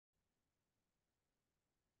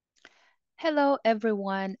Hello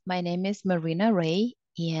everyone, my name is Marina Ray,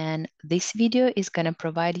 and this video is going to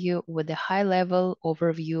provide you with a high-level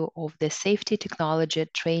overview of the Safety Technology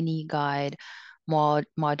Trainee Guide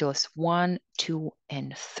modules 1, 2,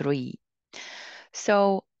 and 3.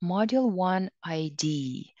 So module 1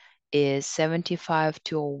 ID is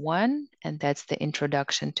 75201, and that's the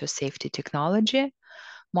Introduction to Safety Technology.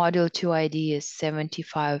 Module 2 ID is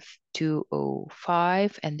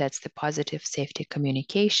 75205, and that's the positive safety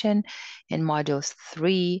communication. And module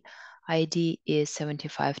 3 ID is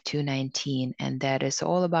 75219, and that is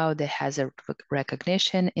all about the hazard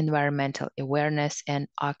recognition, environmental awareness, and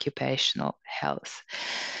occupational health.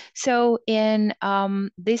 So in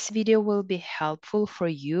this video will be helpful for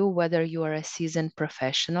you, whether you are a seasoned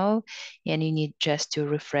professional and you need just to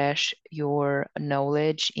refresh your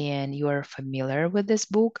knowledge and you are familiar with this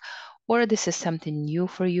book, or this is something new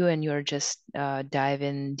for you and you're just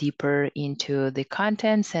diving deeper into the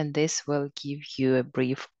contents, and this will give you a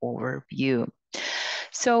brief overview.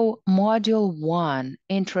 So Module 1,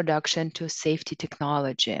 Introduction to Safety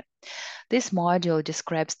Technology. This module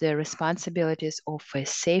describes the responsibilities of a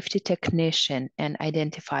safety technician and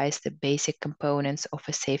identifies the basic components of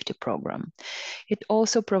a safety program. It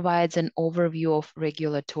also provides an overview of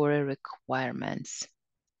regulatory requirements.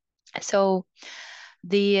 So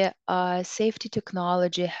the safety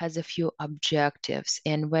technology has a few objectives,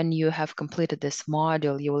 and when you have completed this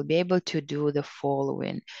module, you will be able to do the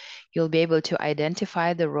following. You'll be able to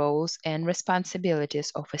identify the roles and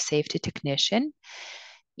responsibilities of a safety technician,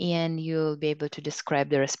 and you'll be able to describe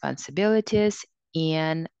the responsibilities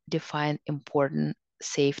and define important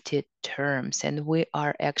safety terms. And we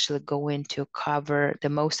are actually going to cover the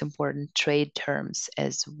most important trade terms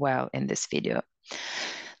as well in this video.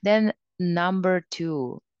 Then number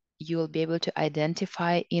 2, you will be able to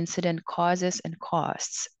identify incident causes and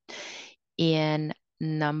costs. And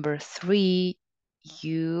number 3,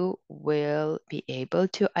 you will be able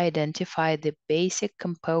to identify the basic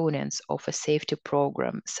components of a safety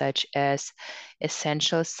program, such as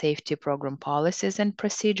essential safety program policies and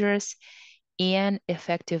procedures, and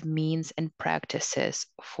effective means and practices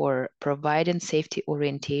for providing safety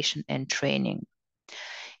orientation and training.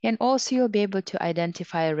 And also you'll be able to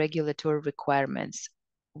identify regulatory requirements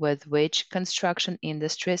with which construction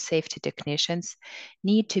industry safety technicians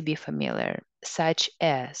need to be familiar, such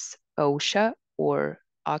as OSHA or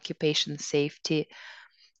Occupation Safety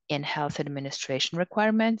and Health Administration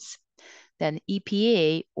requirements, then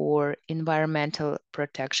EPA or Environmental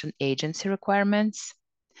Protection Agency requirements,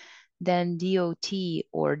 then DOT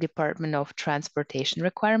or Department of Transportation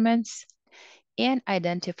requirements, and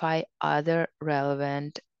identify other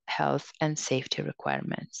relevant health and safety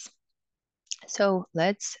requirements. So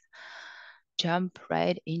let's jump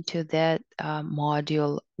right into that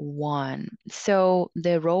module 1. So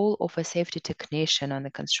the role of a safety technician on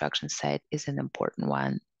the construction site is an important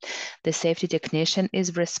one. The safety technician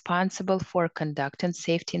is responsible for conducting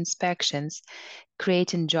safety inspections,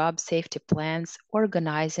 creating job safety plans,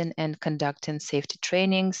 organizing and conducting safety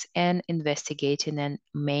trainings, and investigating and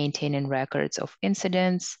maintaining records of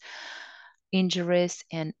incidents, injuries,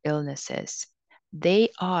 and illnesses. They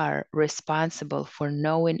are responsible for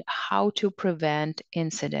knowing how to prevent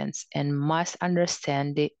incidents and must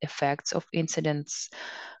understand the effects of incidents'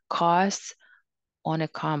 costs on a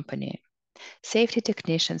company. Safety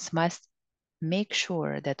technicians must make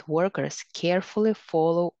sure that workers carefully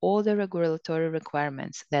follow all the regulatory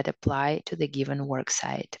requirements that apply to the given work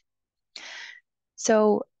site.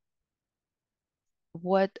 So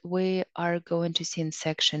what we are going to see in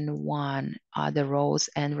section 1 are the roles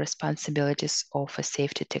and responsibilities of a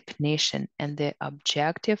safety technician, and the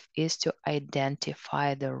objective is to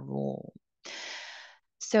identify the role.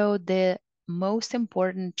 So the most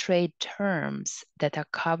important trade terms that are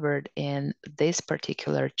covered in this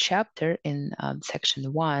particular chapter in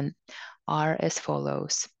section 1 are as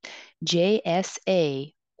follows.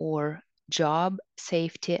 JSA, or Job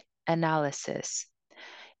Safety Analysis,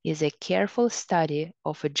 is a careful study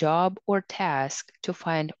of a job or task to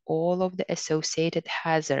find all of the associated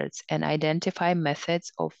hazards and identify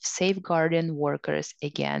methods of safeguarding workers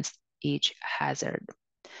against each hazard.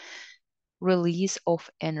 Release of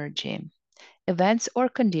energy. Events or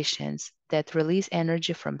conditions that release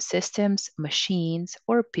energy from systems, machines,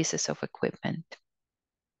 or pieces of equipment.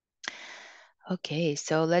 Okay,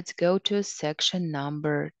 so let's go to section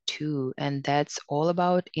number 2, and that's all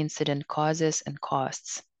about incident causes and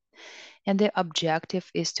costs. And the objective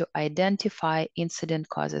is to identify incident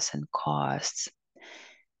causes and costs.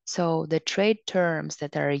 So the trade terms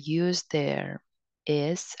that are used there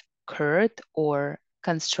is CURT, or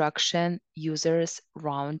Construction Users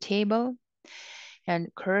Roundtable,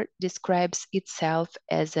 And CURT describes itself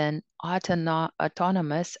as an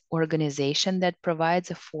autonomous organization that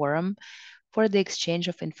provides a forum for the exchange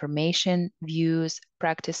of information, views,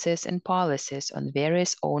 practices, and policies on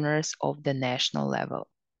various owners of the national level.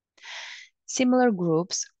 Similar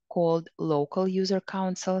groups, called local user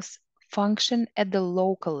councils, function at the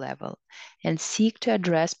local level and seek to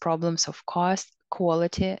address problems of cost,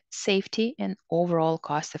 quality, safety, and overall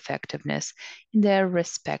cost effectiveness in their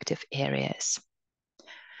respective areas.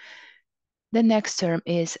 The next term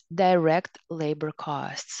is direct labor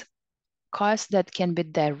costs. Costs that can be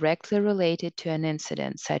directly related to an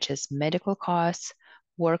incident, such as medical costs,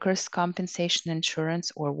 workers' compensation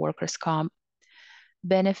insurance or workers' comp,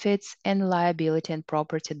 benefits, and liability and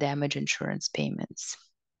property damage insurance payments.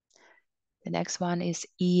 The next one is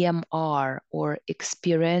EMR, or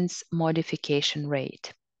experience modification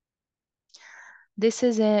rate. This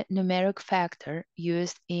is a numeric factor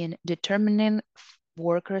used in determining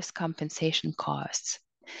workers' compensation costs.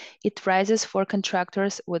 It rises for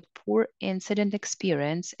contractors with poor incident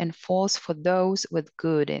experience and falls for those with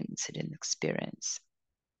good incident experience.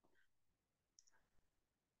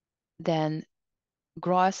 Then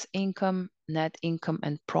gross income, net income,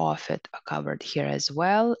 and profit are covered here as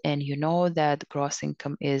well. And you know that gross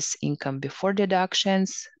income is income before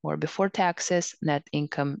deductions or before taxes. Net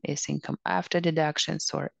income is income after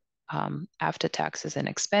deductions or after taxes and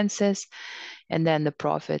expenses. And then the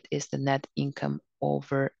profit is the net income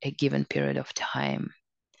over a given period of time.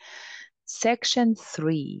 Section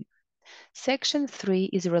 3. Section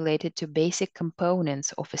 3 is related to basic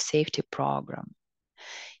components of a safety program.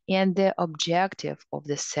 And the objective of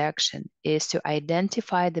this section is to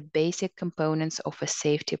identify the basic components of a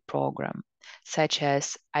safety program, such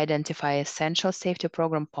as identify essential safety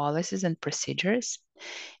program policies and procedures,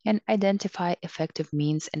 and identify effective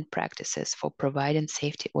means and practices for providing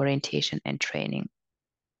safety orientation and training.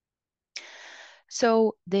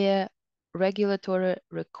 So the regulatory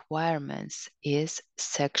requirements is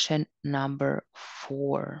section number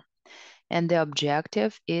 4. And the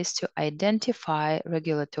objective is to identify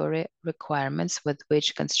regulatory requirements with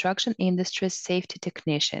which construction industry safety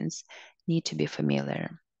technicians need to be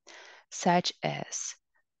familiar, such as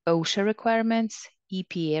OSHA requirements,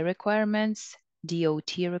 EPA requirements,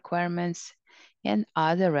 DOT requirements, and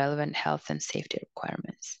other relevant health and safety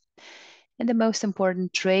requirements. And the most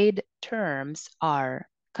important trade terms are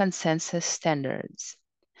consensus standards.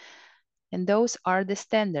 And those are the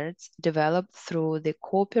standards developed through the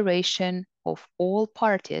cooperation of all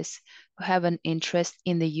parties who have an interest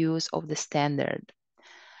in the use of the standard.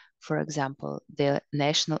 For example, the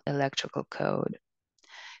National Electrical Code.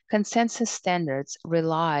 Consensus standards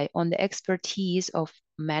rely on the expertise of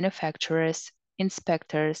manufacturers,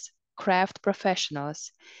 inspectors, craft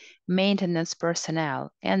professionals, maintenance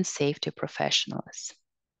personnel, and safety professionals.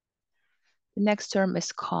 The next term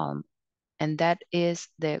is CALM, and that is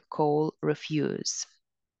the coal refuse.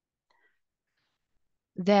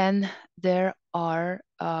 Then there are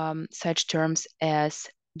such terms as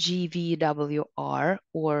GVWR,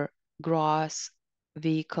 or gross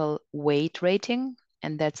vehicle weight rating,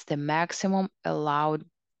 and that's the maximum allowed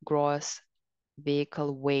gross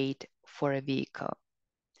vehicle weight for a vehicle.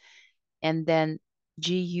 And then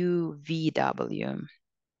GUVW,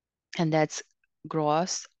 and that's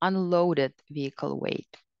gross unloaded vehicle weight.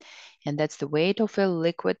 And that's the weight of a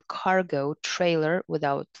liquid cargo trailer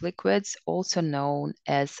without liquids, also known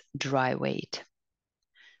as dry weight.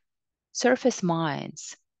 Surface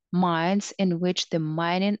mines, mines in which the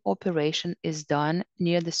mining operation is done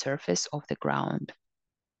near the surface of the ground.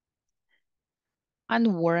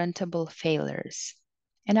 Unwarrantable failures.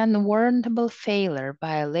 An unwarrantable failure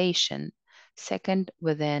violation, second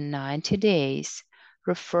within 90 days,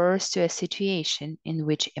 refers to a situation in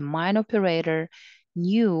which a mine operator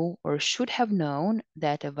knew or should have known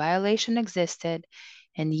that a violation existed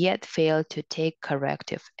and yet failed to take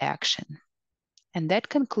corrective action. And that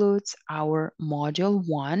concludes our Module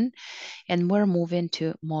 1, and we're moving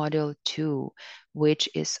to Module 2, which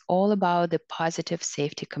is all about the positive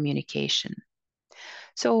safety communication.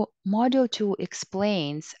 So Module 2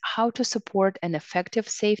 explains how to support an effective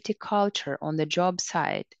safety culture on the job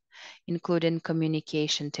site, including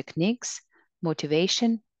communication techniques,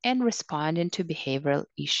 motivation, and responding to behavioral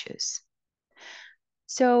issues.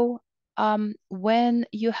 So when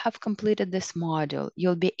you have completed this module,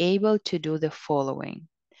 you'll be able to do the following.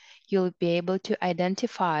 You'll be able to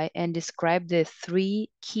identify and describe the 3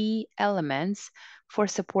 key elements for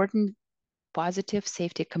supporting positive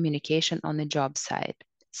safety communication on the job site.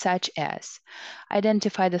 such as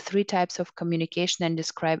identify the 3 types of communication and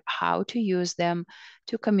describe how to use them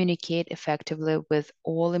to communicate effectively with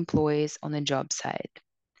all employees on a job site.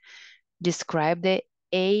 Describe the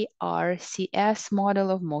ARCS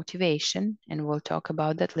model of motivation, and we'll talk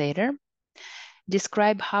about that later.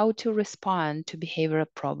 Describe how to respond to behavioral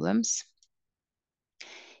problems.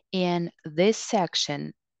 And this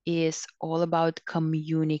section is all about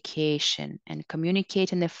communication, and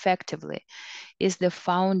communicating effectively is the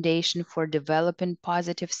foundation for developing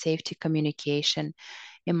positive safety communication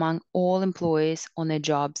among all employees on a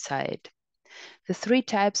job site. The 3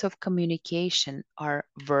 types of communication are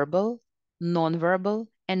verbal, nonverbal,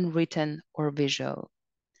 and written or visual.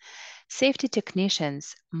 Safety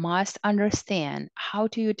technicians must understand how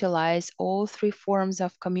to utilize all 3 forms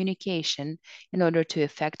of communication in order to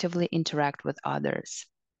effectively interact with others.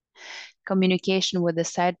 Communication with the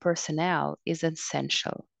site personnel is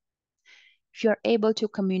essential. If you're able to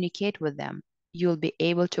communicate with them, you'll be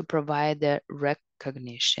able to provide the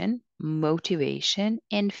recognition, motivation,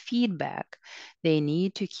 and feedback they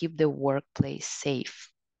need to keep the workplace safe.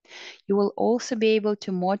 You will also be able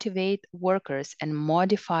to motivate workers and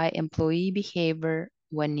modify employee behavior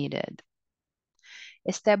when needed.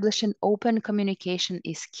 Establishing open communication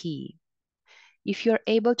is key. If you're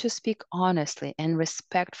able to speak honestly and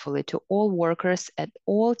respectfully to all workers at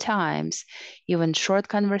all times, even short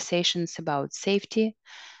conversations about safety,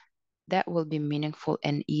 that will be meaningful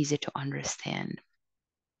and easy to understand.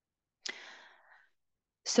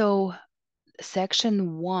 So,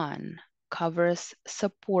 section 1 covers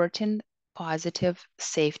supporting positive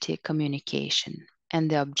safety communication. And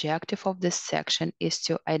the objective of this section is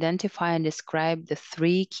to identify and describe the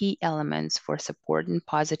 3 key elements for supporting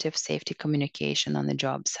positive safety communication on the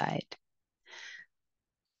job site.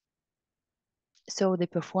 So the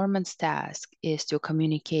performance task is to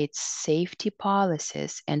communicate safety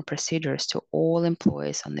policies and procedures to all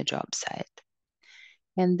employees on the job site.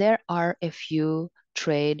 And there are a few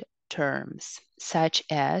trade terms, such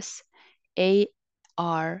as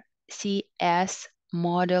ARCS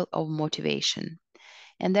model of motivation.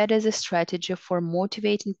 And that is a strategy for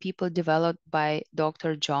motivating people developed by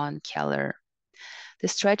Dr. John Keller. The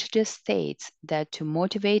strategy states that to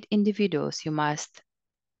motivate individuals, you must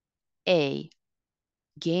A,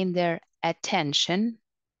 gain their attention,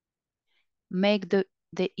 make the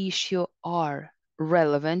issue R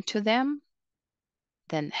relevant to them,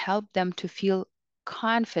 then help them to feel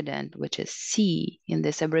confident, which is C in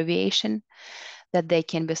this abbreviation, that they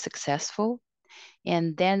can be successful,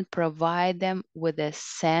 and then provide them with a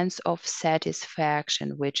sense of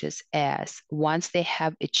satisfaction, which is S, once they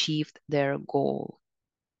have achieved their goal.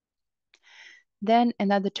 Then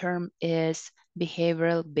another term is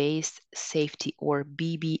behavioral-based safety, or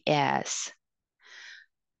BBS,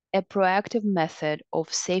 a proactive method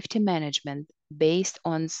of safety management based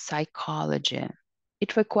on psychology.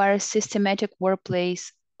 It requires systematic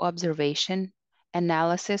workplace observation,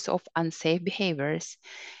 analysis of unsafe behaviors,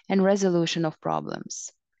 and resolution of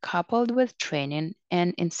problems, coupled with training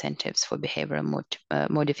and incentives for behavioral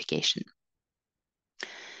modification.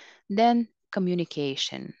 Then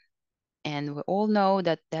communication. And we all know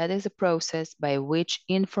that that is a process by which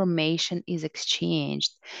information is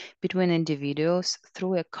exchanged between individuals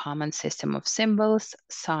through a common system of symbols,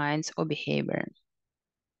 signs, or behavior.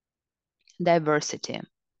 Diversity.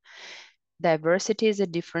 Diversity is the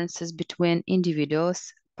differences between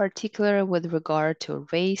individuals, particularly with regard to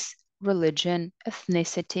race, religion,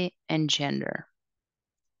 ethnicity, and gender.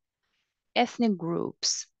 Ethnic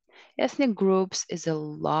groups. Ethnic groups is a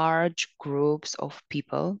large groups of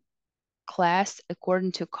people classed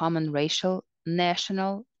according to common racial,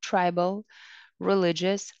 national, tribal,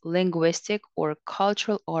 religious, linguistic, or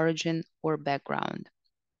cultural origin or background.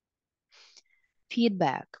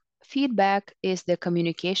 Feedback. Feedback is the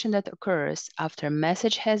communication that occurs after a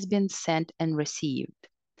message has been sent and received.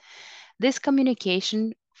 This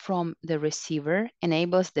communication from the receiver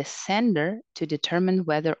enables the sender to determine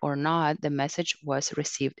whether or not the message was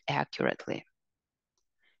received accurately.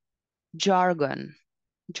 Jargon.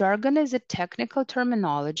 Jargon is a technical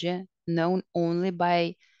terminology known only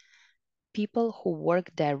by people who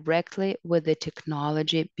work directly with the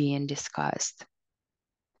technology being discussed.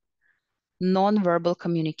 Nonverbal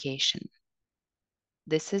communication.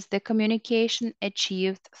 This is the communication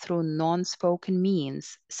achieved through non-spoken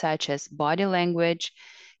means, such as body language,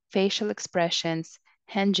 facial expressions,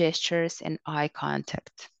 hand gestures, and eye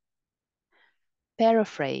contact.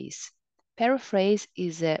 Paraphrase. Paraphrase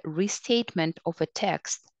is a restatement of a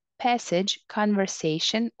text, passage,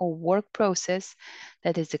 conversation, or work process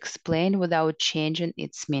that is explained without changing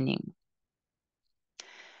its meaning.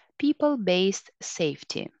 people-based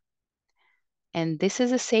safety. And this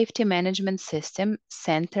is a safety management system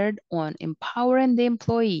centered on empowering the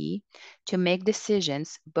employee to make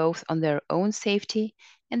decisions both on their own safety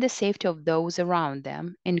and the safety of those around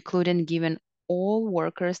them, including giving all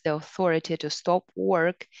workers the authority to stop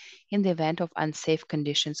work in the event of unsafe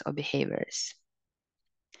conditions or behaviors.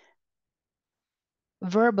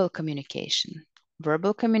 Verbal communication.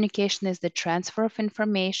 Verbal communication is the transfer of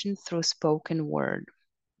information through spoken word.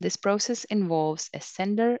 This process involves a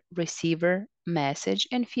sender, receiver, message,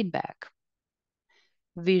 and feedback.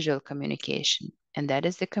 Visual communication, and that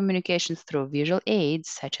is the communication through visual aids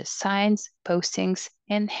such as signs, postings,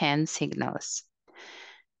 and hand signals.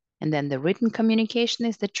 And then the written communication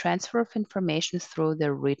is the transfer of information through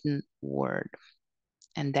the written word.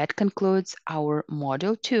 And that concludes our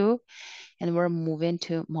Module 2, and we're moving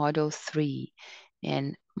to Module 3.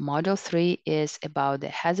 And Module 3 is about the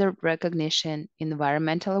hazard recognition,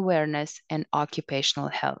 environmental awareness, and occupational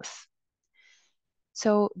health.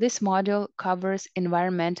 So this module covers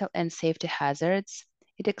environmental and safety hazards.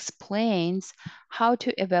 It explains how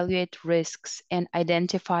to evaluate risks and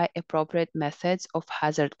identify appropriate methods of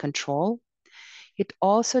hazard control. It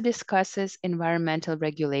also discusses environmental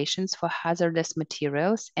regulations for hazardous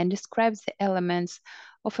materials and describes the elements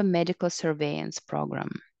of a medical surveillance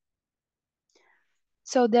program.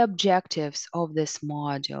 So the objectives of this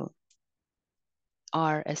module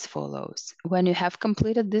are as follows. When you have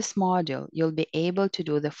completed this module, you'll be able to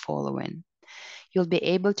do the following. You'll be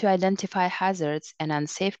able to identify hazards and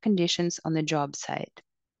unsafe conditions on the job site,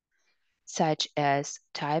 such as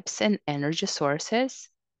types and energy sources,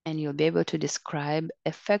 and you'll be able to describe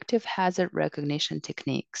effective hazard recognition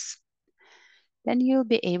techniques. Then you'll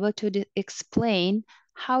be able to explain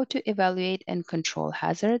how to evaluate and control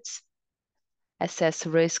hazards, assess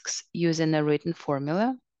risks using a written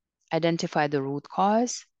formula, identify the root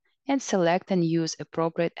cause, and select and use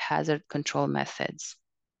appropriate hazard control methods.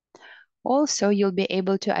 Also, you'll be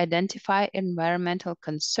able to identify environmental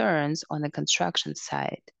concerns on the construction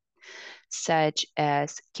site, such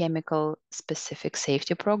as chemical-specific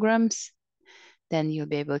safety programs. Then you'll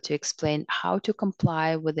be able to explain how to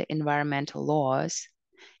comply with the environmental laws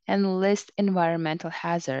and list environmental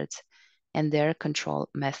hazards and their control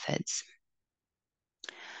methods.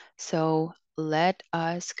 So let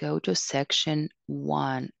us go to section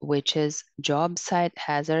 1, which is job site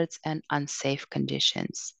hazards and unsafe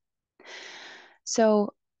conditions.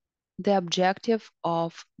 So the objective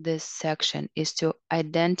of this section is to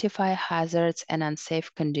identify hazards and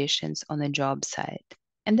unsafe conditions on the job site.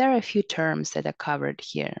 And there are a few terms that are covered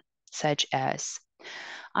here, such as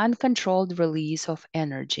uncontrolled release of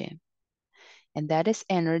energy. And that is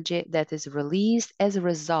energy that is released as a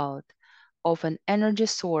result of an energy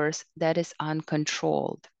source that is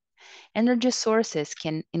uncontrolled. Energy sources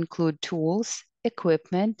can include tools,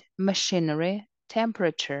 equipment, machinery,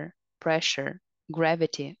 temperature, pressure,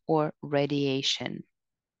 gravity, or radiation.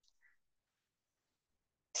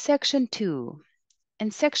 Section 2.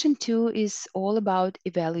 And Section 2 is all about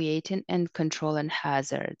evaluating and controlling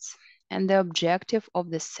hazards. And the objective of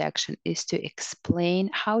this section is to explain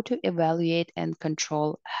how to evaluate and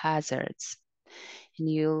control hazards. And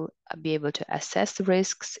you'll be able to assess the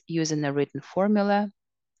risks using a written formula,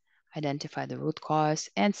 identify the root cause,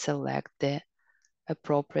 and select the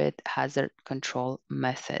appropriate hazard control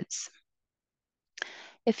methods.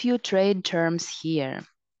 A few trade terms here.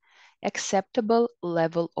 Acceptable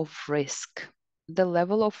level of risk. The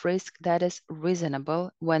level of risk that is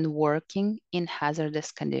reasonable when working in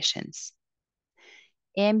hazardous conditions.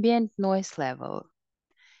 Ambient noise level.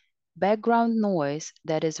 Background noise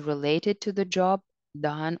that is related to the job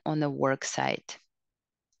done on a work site.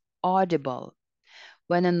 Audible.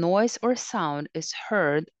 When a noise or sound is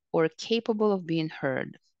heard or capable of being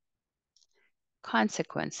heard.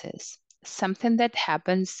 Consequences. Something that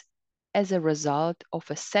happens as a result of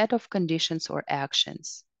a set of conditions or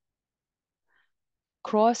actions.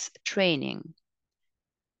 Cross-training.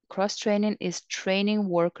 Cross-training is training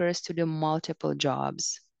workers to do multiple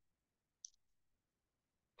jobs.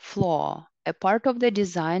 Flaw, a part of the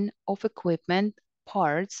design of equipment,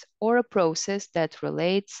 parts, or a process that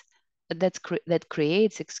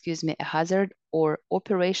creates, a hazard or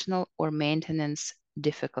operational or maintenance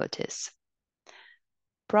difficulties.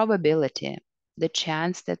 Probability, the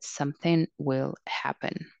chance that something will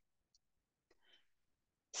happen.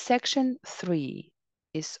 Section 3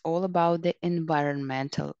 is all about the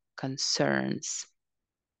environmental concerns.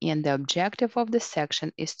 And the objective of this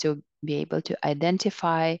section is to be able to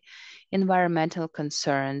identify environmental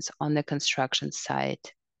concerns on the construction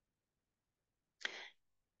site.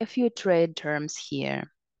 A few trade terms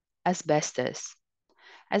here. Asbestos.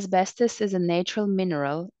 Asbestos is a natural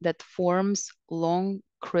mineral that forms long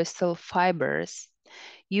crystal fibers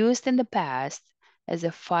used in the past as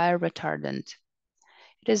a fire retardant.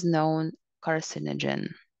 It is known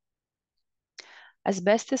carcinogen.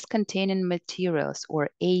 Asbestos-containing materials,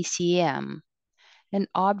 or ACM, an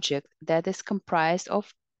object that is comprised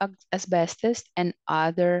of asbestos and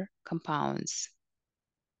other compounds.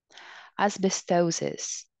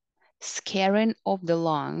 Asbestosis, scarring of the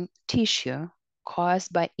lung tissue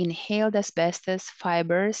caused by inhaled asbestos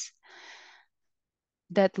fibers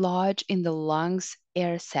that lodge in the lungs'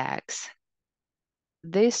 air sacs.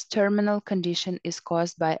 This terminal condition is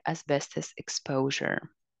caused by asbestos exposure.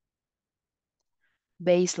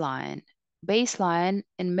 Baseline. Baseline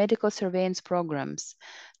in medical surveillance programs.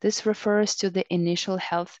 This refers to the initial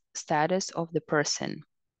health status of the person.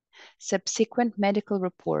 Subsequent medical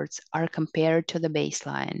reports are compared to the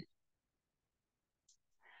baseline.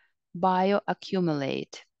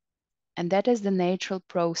 Bioaccumulate, and that is the natural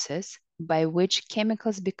process by which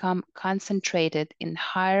chemicals become concentrated in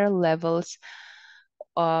higher levels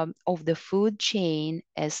of the food chain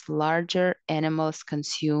as larger animals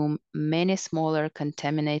consume many smaller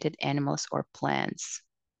contaminated animals or plants.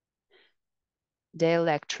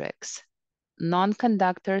 Dielectrics,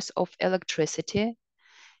 non-conductors of electricity,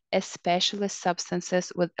 especially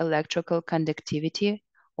substances with electrical conductivity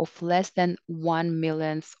of less than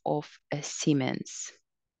 1/1,000,000th of a Siemens.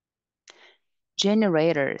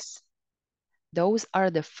 Generators, those are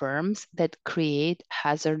the firms that create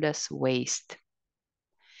hazardous waste.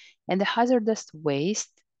 And the hazardous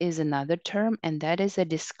waste is another term, and that is a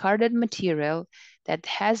discarded material that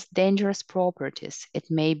has dangerous properties. It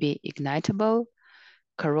may be ignitable,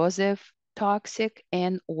 corrosive, toxic,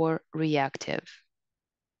 and/or reactive.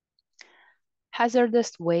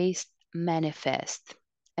 Hazardous waste manifest.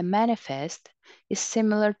 A manifest is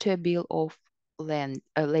similar to a bill of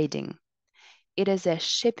lading. It is a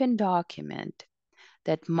shipping document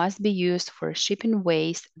that must be used for shipping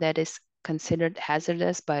waste that is considered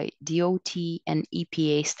hazardous by DOT and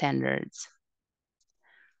EPA standards.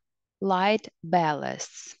 Light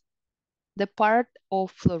ballasts. The part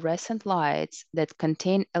of fluorescent lights that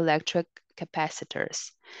contain electric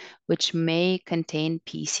capacitors, which may contain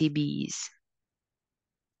PCBs.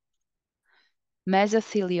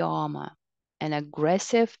 Mesothelioma, an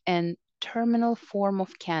aggressive and terminal form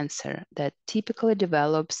of cancer that typically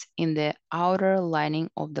develops in the outer lining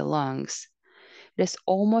of the lungs. It is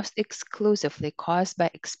almost exclusively caused by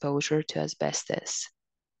exposure to asbestos.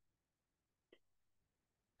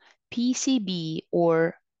 PCB,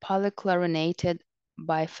 or polychlorinated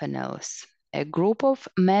biphenyls, a group of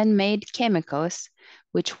man-made chemicals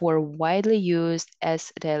which were widely used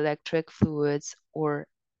as dielectric fluids or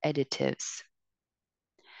additives.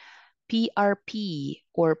 PRP,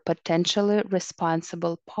 or potentially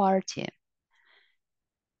responsible party,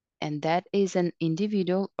 and that is an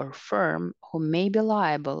individual or firm who may be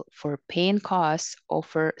liable for paying costs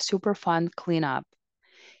of a Superfund cleanup,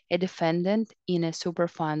 a defendant in a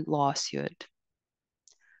Superfund lawsuit.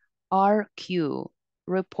 RQ,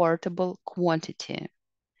 reportable quantity,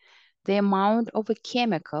 the amount of a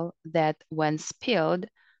chemical that, when spilled,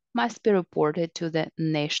 must be reported to the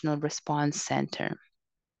National Response Center.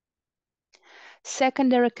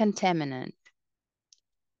 Secondary contaminant,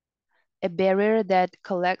 a barrier that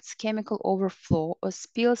collects chemical overflow or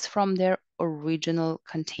spills from their original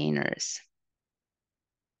containers.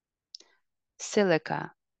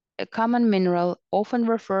 Silica, a common mineral often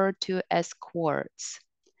referred to as quartz.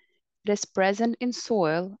 It is present in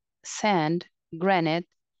soil, sand, granite,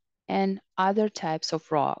 and other types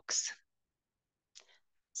of rocks.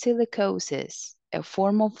 Silicosis, a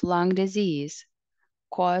form of lung disease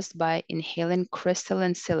caused by inhaling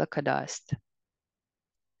crystalline silica dust.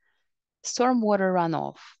 Stormwater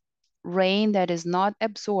runoff, rain that is not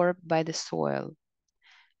absorbed by the soil.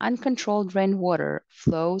 Uncontrolled rainwater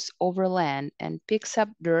flows over land and picks up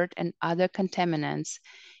dirt and other contaminants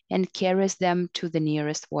and carries them to the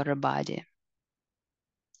nearest water body.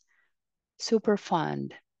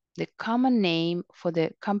 Superfund, the common name for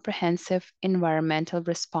the Comprehensive Environmental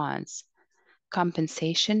Response,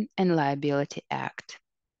 Compensation and Liability Act.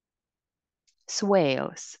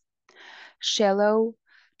 Swales, shallow,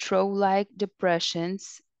 trough-like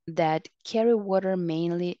depressions that carry water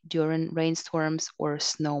mainly during rainstorms or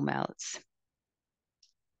snowmelts.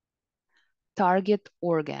 Target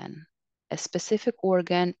organ, a specific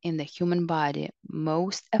organ in the human body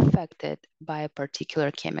most affected by a particular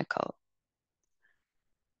chemical.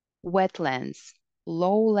 Wetlands,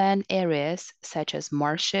 lowland areas such as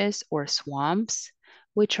marshes or swamps,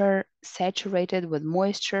 which are saturated with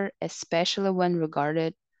moisture, especially when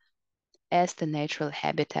regarded as the natural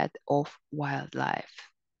habitat of wildlife.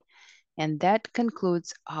 And that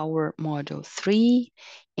concludes our Module 3,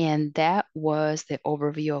 and that was the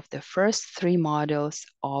overview of the first 3 modules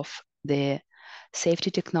of the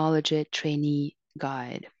Safety Technology Trainee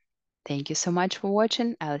Guide. Thank you so much for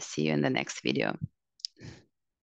watching. I'll see you in the next video.